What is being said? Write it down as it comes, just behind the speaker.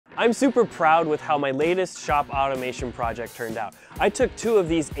I'm super proud with how my latest shop automation project turned out. I took 2 of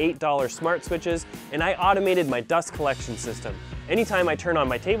these $8 smart switches and I automated my dust collection system. Anytime I turn on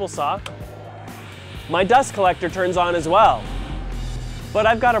my table saw, my dust collector turns on as well. But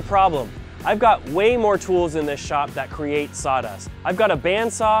I've got a problem. I've got way more tools in this shop that create sawdust. I've got a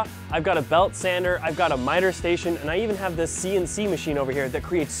bandsaw, I've got a belt sander, I've got a miter station, and I even have this CNC machine over here that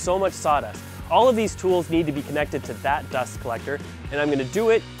creates so much sawdust. All of these tools need to be connected to that dust collector, and I'm gonna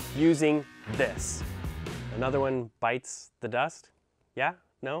do it using this. Another one bites the dust? Yeah?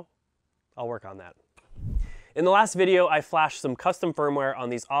 No? I'll work on that. In the last video, I flashed some custom firmware on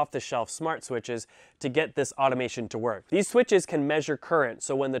these off-the-shelf smart switches to get this automation to work. These switches can measure current,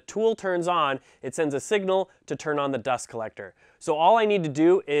 so when the tool turns on, it sends a signal to turn on the dust collector. So all I need to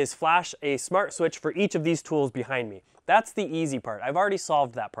do is flash a smart switch for each of these tools behind me. That's the easy part. I've already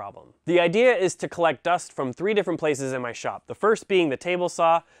solved that problem. The idea is to collect dust from 3 different places in my shop. The first being the table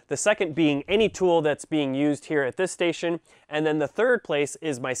saw, the second being any tool that's being used here at this station, and then the third place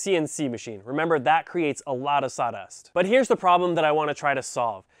is my CNC machine. Remember, that creates a lot of sawdust. But here's the problem that I want to try to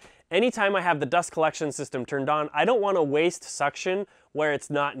solve. Anytime I have the dust collection system turned on, I don't want to waste suction where it's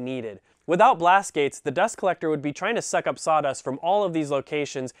not needed. Without blast gates, the dust collector would be trying to suck up sawdust from all of these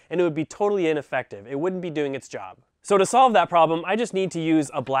locations, and it would be totally ineffective. It wouldn't be doing its job. So to solve that problem, I just need to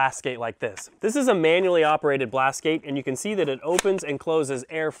use a blast gate like this. This is a manually operated blast gate, and you can see that it opens and closes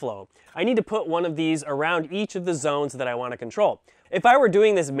airflow. I need to put one of these around each of the zones that I want to control. If I were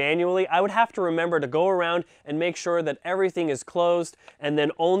doing this manually, I would have to remember to go around and make sure that everything is closed and then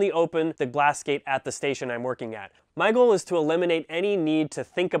only open the blast gate at the station I'm working at. My goal is to eliminate any need to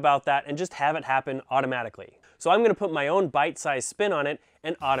think about that and just have it happen automatically. So I'm going to put my own bite-sized spin on it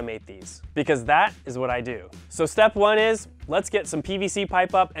and automate these, because that is what I do. So step 1 is, let's get some PVC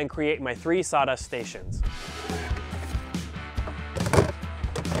pipe up and create my 3 sawdust stations.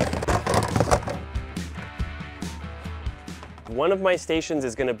 One of my stations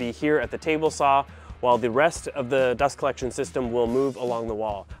is going to be here at the table saw, while the rest of the dust collection system will move along the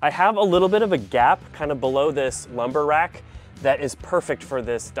wall. I have a little bit of a gap kind of below this lumber rack that is perfect for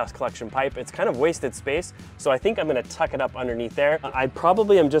this dust collection pipe. It's kind of wasted space, so I think I'm gonna tuck it up underneath there. I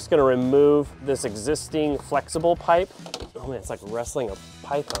probably am just gonna remove this existing flexible pipe. Oh man, it's like wrestling a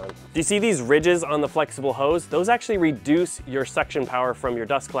python. Do you see these ridges on the flexible hose? Those actually reduce your suction power from your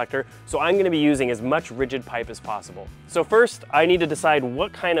dust collector, so I'm gonna be using as much rigid pipe as possible. So first, I need to decide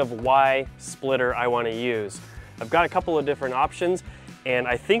what kind of Y splitter I wanna use. I've got a couple of different options, and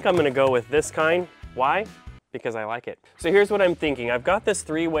I think I'm gonna go with this kind. Why? Because I like it. So here's what I'm thinking. I've got this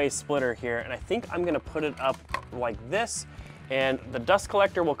 3-way splitter here, and I think I'm gonna put it up like this, and the dust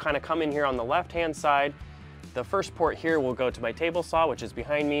collector will kind of come in here on the left-hand side. The first port here will go to my table saw, which is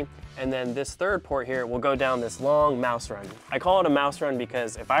behind me, and then this third port here will go down this long mouse run. I call it a mouse run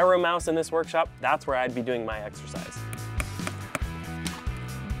because if I were a mouse in this workshop, that's where I'd be doing my exercise.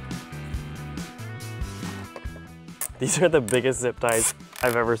 These are the biggest zip ties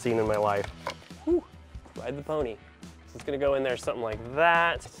I've ever seen in my life. Whew. Ride the pony. So it's gonna go in there something like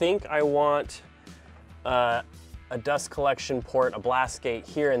that. I think I want a dust collection port, a blast gate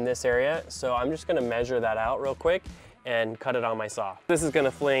here in this area. So I'm just gonna measure that out real quick and cut it on my saw. This is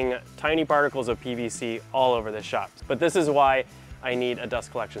gonna fling tiny particles of PVC all over this shop. But this is why I need a dust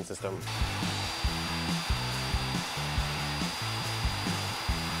collection system.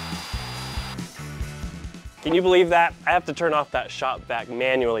 Can you believe that? I have to turn off that shop vac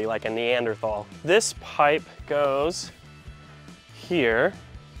manually like a Neanderthal. This pipe goes here.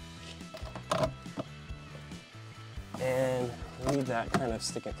 And I need that kind of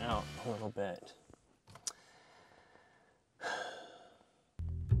sticking out a little bit.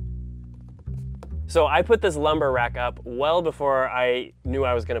 So I put this lumber rack up well before I knew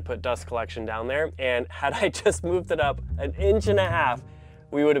I was gonna put dust collection down there. And had I just moved it up 1.5 inches,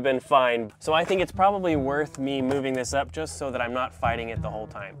 we would have been fine. So I think it's probably worth me moving this up just so that I'm not fighting it the whole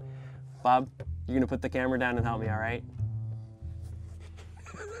time. Bob, you're gonna put the camera down and help me, all right?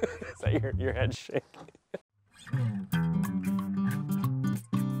 Is that your head shake?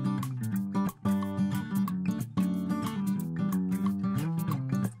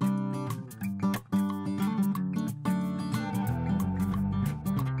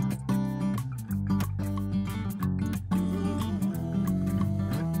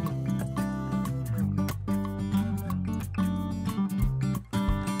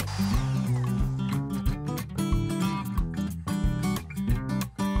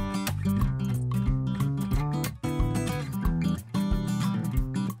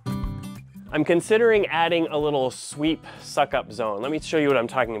 I'm considering adding a little sweep suck-up zone. Let me show you what I'm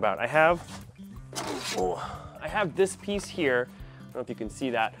talking about. I have this piece here don't know if you can see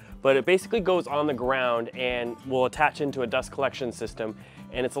that, but it basically goes on the ground and will attach into a dust collection system,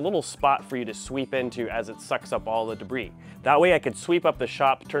 and it's a little spot for you to sweep into as it sucks up all the debris. That way I could sweep up the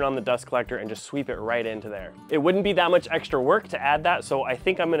shop, turn on the dust collector, and just sweep it right into there. It wouldn't be that much extra work to add that, so I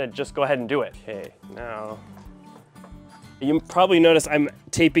think I'm gonna just go ahead and do it. Okay, now, you probably notice I'm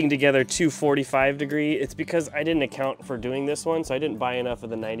taping together two 45-degree. It's because I didn't account for doing this one, so I didn't buy enough of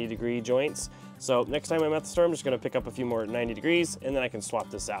the 90-degree joints. So next time I'm at the store, I'm just gonna pick up a few more 90 degrees, and then I can swap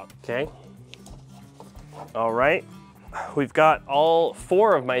this out, okay? All right, we've got all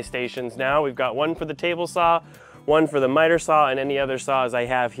 4 of my stations now. We've got one for the table saw, one for the miter saw and any other saws I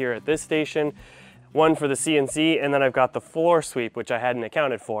have here at this station, one for the CNC, and then I've got the floor sweep, which I hadn't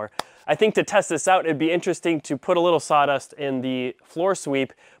accounted for. I think to test this out, it'd be interesting to put a little sawdust in the floor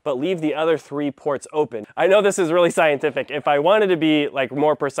sweep, but leave the other 3 ports open. I know this is really scientific. If I wanted to be like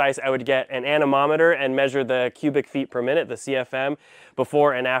more precise, I would get an anemometer and measure the cubic feet per minute, the CFM,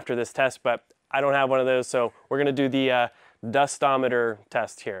 before and after this test, but I don't have one of those, so we're gonna do the dustometer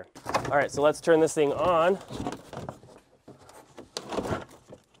test here. All right, so let's turn this thing on.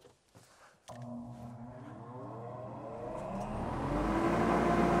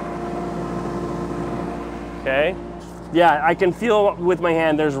 Okay, yeah, I can feel with my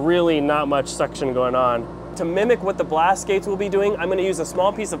hand there's really not much suction going on. To mimic what the blast gates will be doing, I'm gonna use a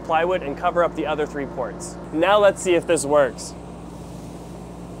small piece of plywood and cover up the other 3 ports. Now let's see if this works.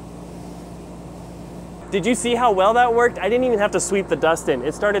 Did you see how well that worked? I didn't even have to sweep the dust in.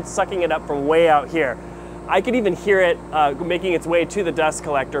 It started sucking it up from way out here. I could even hear it making its way to the dust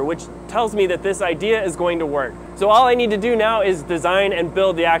collector, which tells me that this idea is going to work. So all I need to do now is design and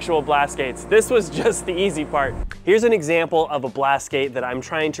build the actual blast gates. This was just the easy part. Here's an example of a blast gate that I'm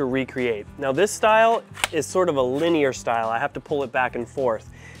trying to recreate. Now this style is sort of a linear style. I have to pull it back and forth.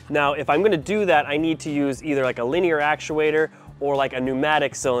 Now if I'm gonna do that, I need to use either like a linear actuator or like a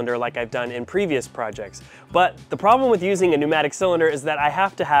pneumatic cylinder like I've done in previous projects. But the problem with using a pneumatic cylinder is that I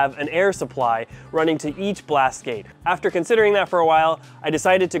have to have an air supply running to each blast gate. After considering that for a while, I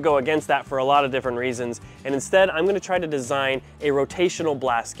decided to go against that for a lot of different reasons, and instead I'm gonna try to design a rotational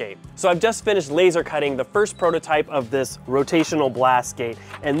blast gate. So I've just finished laser cutting the first prototype of this rotational blast gate,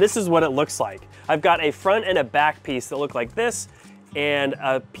 and this is what it looks like. I've got a front and a back piece that look like this, and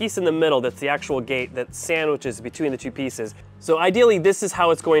a piece in the middle that's the actual gate that sandwiches between the 2 pieces. So ideally, this is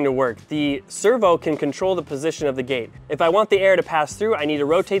how it's going to work. The servo can control the position of the gate. If I want the air to pass through, I need to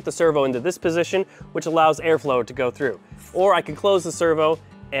rotate the servo into this position, which allows airflow to go through. Or I can close the servo,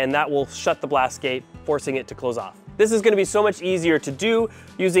 and that will shut the blast gate, forcing it to close off. This is gonna be so much easier to do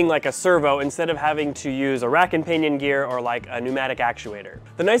using like a servo instead of having to use a rack and pinion gear or like a pneumatic actuator.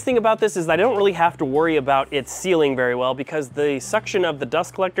 The nice thing about this is that I don't really have to worry about it sealing very well because the suction of the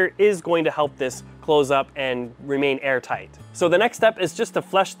dust collector is going to help this close up and remain airtight. So the next step is just to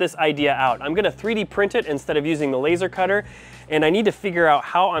flesh this idea out. I'm gonna 3D print it instead of using the laser cutter, and I need to figure out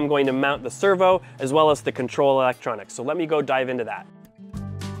how I'm going to mount the servo as well as the control electronics. So let me go dive into that.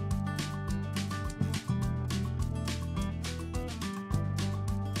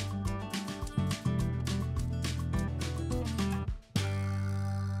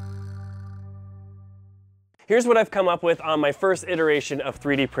 Here's what I've come up with on my first iteration of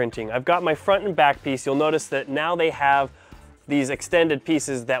 3D printing. I've got my front and back piece. You'll notice that now they have these extended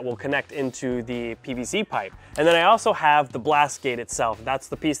pieces that will connect into the PVC pipe. And then I also have the blast gate itself. That's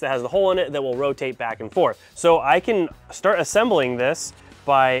the piece that has the hole in it that will rotate back and forth. So I can start assembling this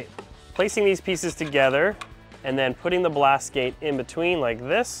by placing these pieces together and then putting the blast gate in between like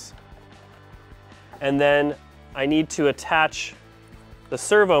this. And then I need to attach the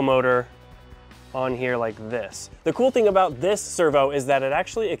servo motor on here like this. The cool thing about this servo is that it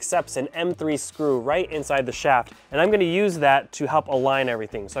actually accepts an M3 screw right inside the shaft, and I'm gonna use that to help align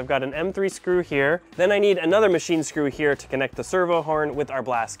everything. So I've got an M3 screw here, then I need another machine screw here to connect the servo horn with our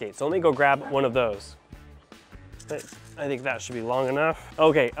blast gate. So let me go grab one of those. I think that should be long enough.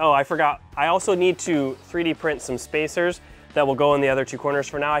 Okay, oh, I forgot. I also need to 3D print some spacers that will go in the other 2 corners.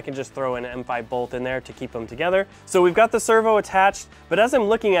 For now, I can just throw an M5 bolt in there to keep them together. So we've got the servo attached, but as I'm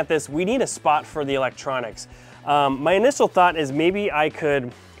looking at this, we need a spot for the electronics. My initial thought is maybe I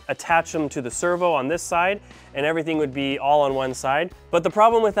could attach them to the servo on this side and everything would be all on one side. But the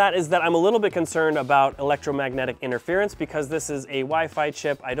problem with that is that I'm a little bit concerned about electromagnetic interference because this is a Wi-Fi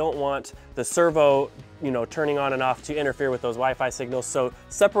chip. I don't want the servo, turning on and off to interfere with those Wi-Fi signals. So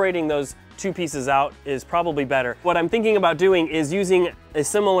separating those 2 pieces out is probably better. What I'm thinking about doing is using a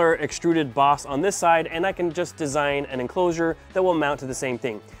similar extruded boss on this side, and I can just design an enclosure that will mount to the same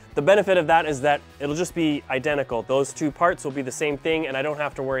thing. The benefit of that is that it'll just be identical. Those 2 parts will be the same thing, and I don't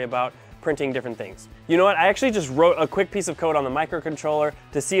have to worry about printing different things. You know what, I actually just wrote a quick piece of code on the microcontroller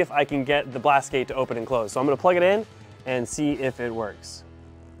to see if I can get the blast gate to open and close. So I'm gonna plug it in and see if it works.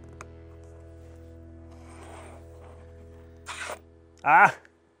 Ah,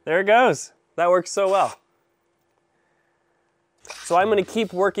 there it goes. That works so well. So I'm going to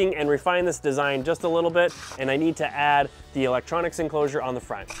keep working and refine this design just a little bit, and I need to add the electronics enclosure on the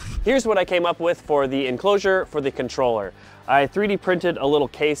front. Here's what I came up with for the enclosure for the controller. I 3D printed a little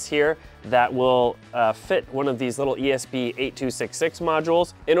case here that will fit one of these little ESP8266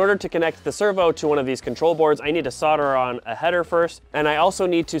 modules. In order to connect the servo to one of these control boards, I need to solder on a header first, and I also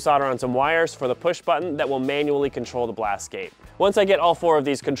need to solder on some wires for the push button that will manually control the blast gate. Once I get all 4 of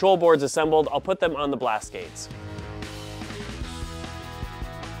these control boards assembled, I'll put them on the blast gates.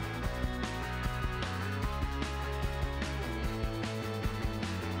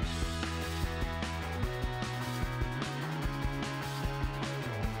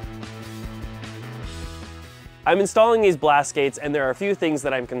 I'm installing these blast gates, and there are a few things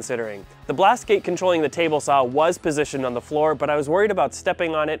that I'm considering. The blast gate controlling the table saw was positioned on the floor, but I was worried about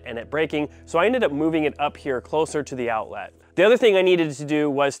stepping on it and it breaking, so I ended up moving it up here closer to the outlet. The other thing I needed to do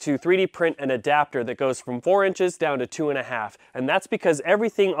was to 3D print an adapter that goes from 4 inches down to 2.5, and that's because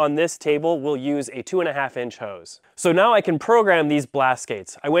everything on this table will use a 2.5-inch hose. So now I can program these blast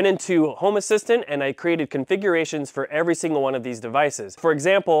gates. I went into Home Assistant and I created configurations for every single one of these devices. For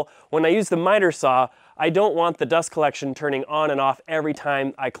example, when I use the miter saw, I don't want the dust collection turning on and off every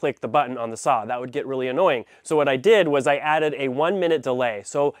time I click the button on the saw. That would get really annoying. So what I did was I added a 1-minute delay.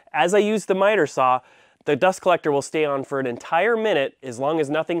 So as I use the miter saw, the dust collector will stay on for an entire minute as long as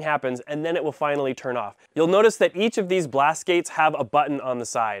nothing happens, and then it will finally turn off. You'll notice that each of these blast gates have a button on the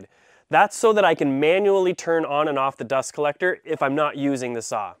side. That's so that I can manually turn on and off the dust collector if I'm not using the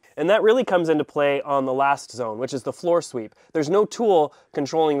saw. And that really comes into play on the last zone, which is the floor sweep. There's no tool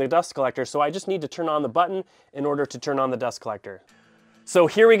controlling the dust collector, so I just need to turn on the button in order to turn on the dust collector. So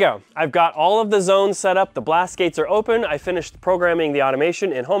here we go. I've got all of the zones set up, the blast gates are open, I finished programming the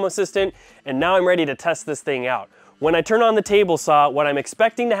automation in Home Assistant, and now I'm ready to test this thing out. When I turn on the table saw, what I'm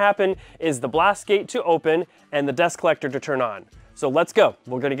expecting to happen is the blast gate to open and the dust collector to turn on. So let's go,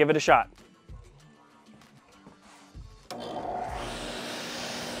 we're gonna give it a shot.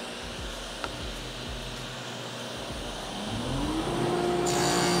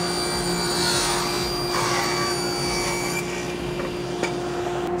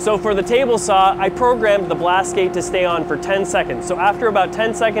 So for the table saw, I programmed the blast gate to stay on for 10 seconds. So after about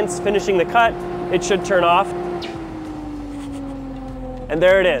 10 seconds finishing the cut, it should turn off. And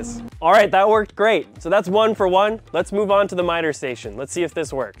there it is. All right, that worked great. So that's 1 for 1. Let's move on to the miter station. Let's see if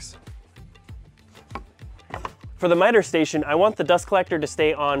this works. For the miter station, I want the dust collector to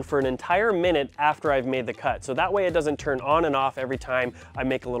stay on for an entire minute after I've made the cut. So that way it doesn't turn on and off every time I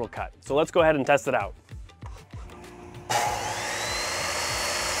make a little cut. So let's go ahead and test it out.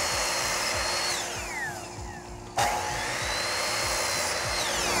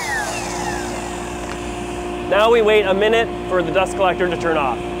 Now we wait a minute for the dust collector to turn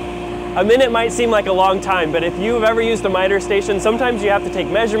off. A minute might seem like a long time, but if you've ever used a miter station, sometimes you have to take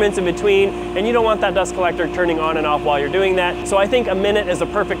measurements in between, and you don't want that dust collector turning on and off while you're doing that. So I think a minute is a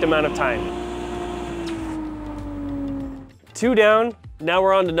perfect amount of time. 2 down, now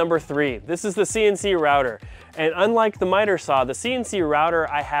we're on to number 3. This is the CNC router. And unlike the miter saw, the CNC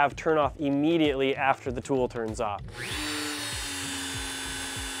router I have turn off immediately after the tool turns off.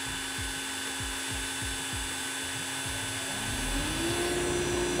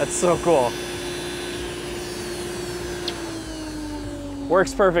 That's so cool.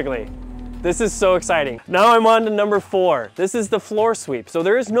 Works perfectly. This is so exciting. Now I'm on to number 4. This is the floor sweep. So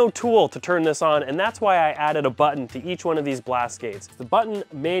there is no tool to turn this on, and that's why I added a button to each one of these blast gates. The button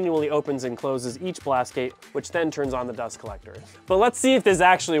manually opens and closes each blast gate, which then turns on the dust collector. But let's see if this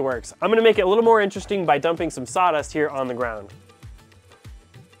actually works. I'm gonna make it a little more interesting by dumping some sawdust here on the ground.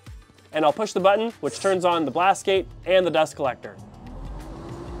 And I'll push the button, which turns on the blast gate and the dust collector.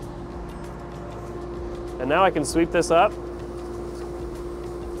 And now I can sweep this up.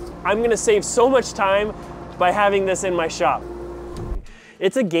 I'm gonna save so much time by having this in my shop.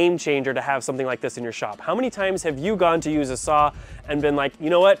 It's a game changer to have something like this in your shop. How many times have you gone to use a saw and been like,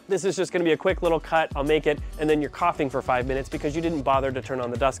 you know what, this is just gonna be a quick little cut, I'll make it, and then you're coughing for 5 minutes because you didn't bother to turn on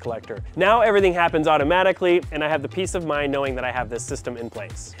the dust collector. Now everything happens automatically, and I have the peace of mind knowing that I have this system in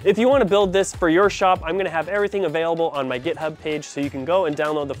place. If you wanna build this for your shop, I'm gonna have everything available on my GitHub page so you can go and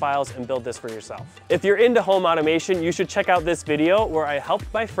download the files and build this for yourself. If you're into home automation, you should check out this video where I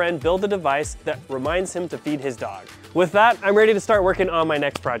helped my friend build a device that reminds him to feed his dog. With that, I'm ready to start working on my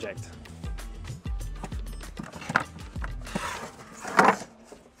next project.